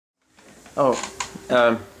Oh,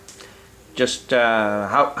 just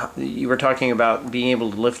how you were talking about being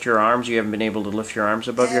able to lift your arms. You haven't been able to lift your arms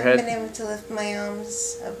above your head? I haven't been able to lift my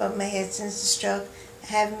arms above my head since the stroke. I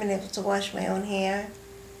haven't been able to wash my own hair.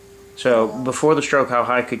 So before the stroke, how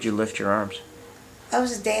high could you lift your arms? I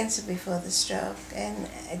was a dancer before the stroke, and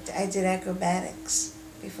I did acrobatics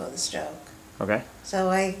before the stroke. Okay. So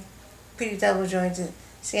I pretty double jointed.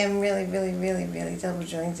 See, I'm really double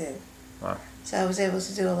jointed. Wow. So I was able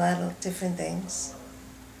to do a lot of different things.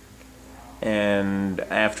 And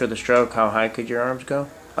after the stroke, how high could your arms go?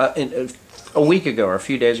 A week ago or a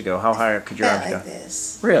few days ago, how high could your arms go? Like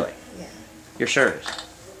this. Really? Yeah. You're serious?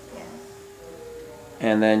 Yeah.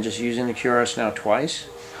 And then just using the QRS now twice,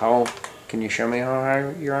 how can you show me how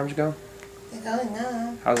high your arms go? They're going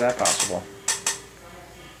up. How's that possible?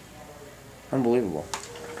 Unbelievable.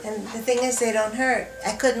 And the thing is, they don't hurt.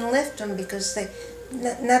 I couldn't lift them because they,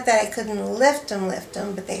 not that I couldn't lift them,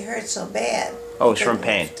 but they hurt so bad. Oh, it's from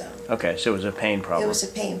pain. Okay, so it was a pain problem. It was a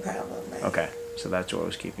pain problem. Right? Okay, so that's what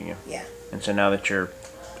was keeping you. Yeah. And so now that are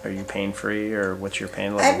you pain free, or what's your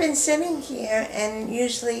pain level? I've been sitting here, and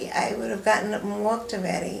usually I would have gotten up and walked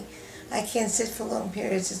already. I can't sit for long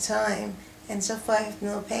periods of time, and so far I have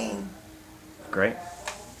no pain. Great.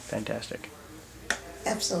 Fantastic.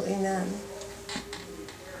 Absolutely none.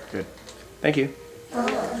 Good. Thank you.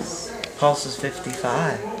 Pulse is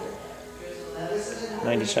 55.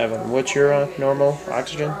 97. What's your normal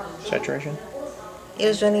oxygen saturation? It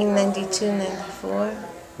was running 92, 94.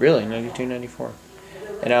 Really? 92, 94.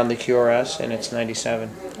 And on the QRS, and it's 97.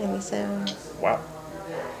 97. Wow.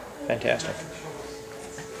 Fantastic.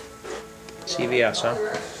 CVS, huh?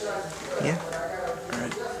 Yeah. All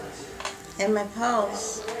right. And my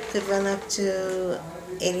pulse could run up to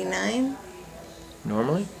 89.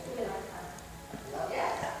 Normally?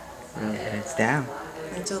 And it's down.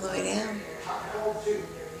 It's all the way down.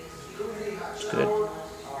 It's good.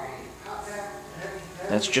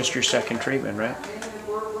 That's just your second treatment, right?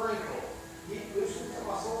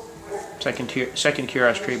 Second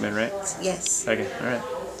QRS treatment, right? Yes. Okay, all right.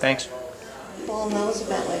 Thanks. Paul knows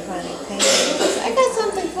about my chronic pain. He says, I got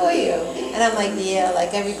something for you. And I'm like, yeah,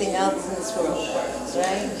 like everything else in this world works,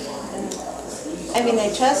 right? And I mean, I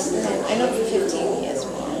trust him. I know for 15 years now.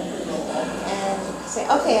 And say,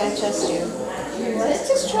 okay, I trust you. Let's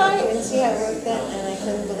just try it and see how it worked out. And I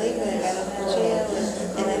couldn't believe it. I got off the chair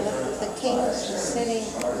and I looked at the king was just sitting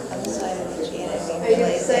on the side of the chair. Are you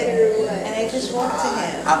excited or what? And I just walked to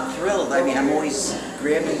him. I'm thrilled. I mean, I'm always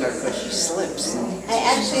grabbing her because she slips. I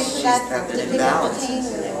actually forgot got to an pick up the imbalance. cane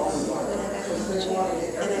when I got off the chair.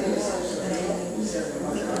 And I walked and I didn't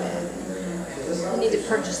think about it. You need to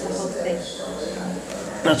purchase the whole thing.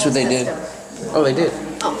 That's what they did. Oh, they did?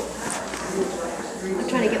 Oh. I'm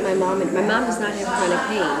trying to get my mom in. My mom does not have chronic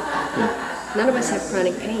pain. None of us have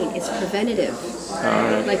chronic pain. It's preventative.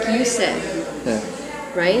 Like you said. Yeah.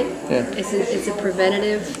 Right? Yeah. It's a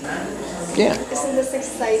preventative. Yeah. Isn't this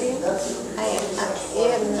exciting?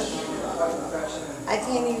 I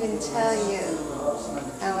can't even tell you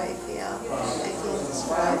how I feel. I can't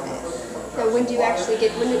describe it. Now, when do you actually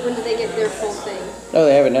get? When do they get their full thing? Oh,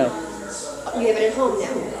 they have it now. You have it at home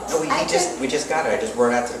now. No, we just got it. I just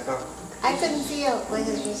brought it out to the car. I couldn't feel my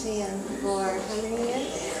husband's hand for how many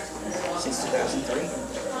years? Since 2003.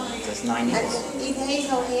 That's 9 years. He'd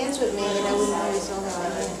hold hands with me and I wouldn't always hold my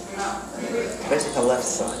hand. Especially the left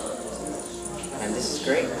side. And this is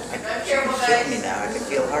great. She can feel me now. I can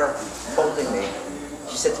feel her holding me.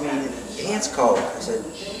 She said to me, your hand's cold. I said,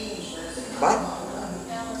 what?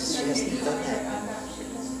 Because she hasn't done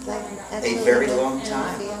that. A very long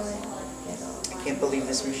time. I can't believe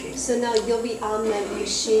this machine. So now you'll be on the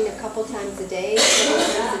machine a couple times a day, several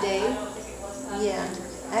times a day. Yeah.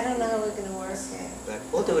 I don't know how we're gonna work it. But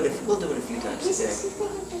we'll do it a few times a day.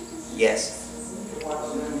 Yes.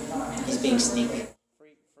 He's being sneaky.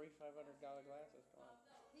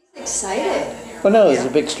 Excited. Well, no, it's a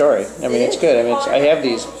big story. I mean, it's good. I mean, I have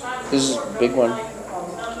these. This is a big one.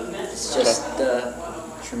 It's just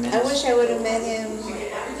tremendous. I wish I would have met him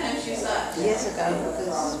years ago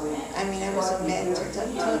because, I mean, I was a man to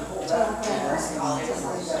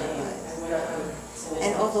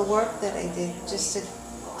and all the work that I did just to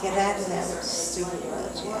get out of that stupid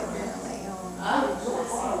wheelchair on my own.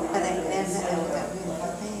 But I never ever got rid of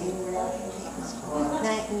the pain. It was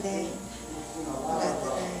night and day. Throughout the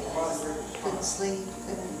day. Couldn't sleep,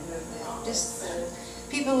 just,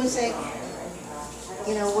 people would say,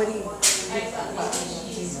 you know, what do you,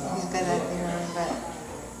 he's got out there, but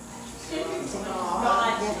you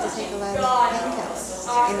have to take a lot of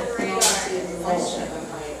painkillers in order to function.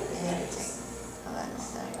 You have to take a lot of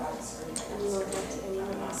stuff.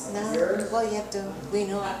 No. well, you have to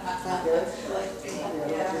renew it. But I'm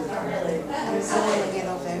going to get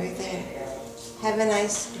over everything. Have a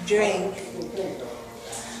nice drink.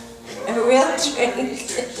 A real drink.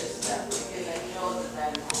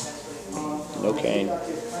 No cane.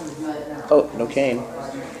 Oh, no cane.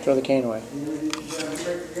 Throw the cane away.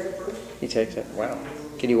 He takes it. Wow.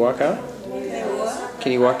 Can you walk out?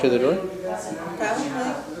 Can you walk to the door?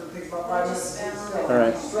 Probably. All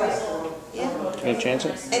right. Yeah. Can you chance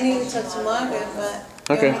it? I need to talk to Margaret, but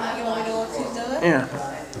Okay. you want me to walk through the door? Yeah.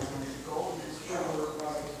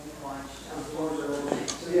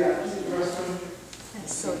 I'm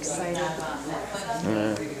so excited.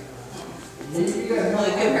 Will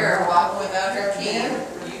you give her a walk without her cane?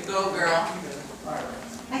 You go, girl.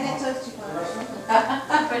 I got to talk to you.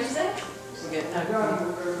 What'd you say?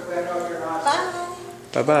 Bye.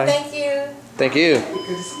 Bye-bye. Thank you. Thank you. Good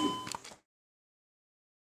to see you.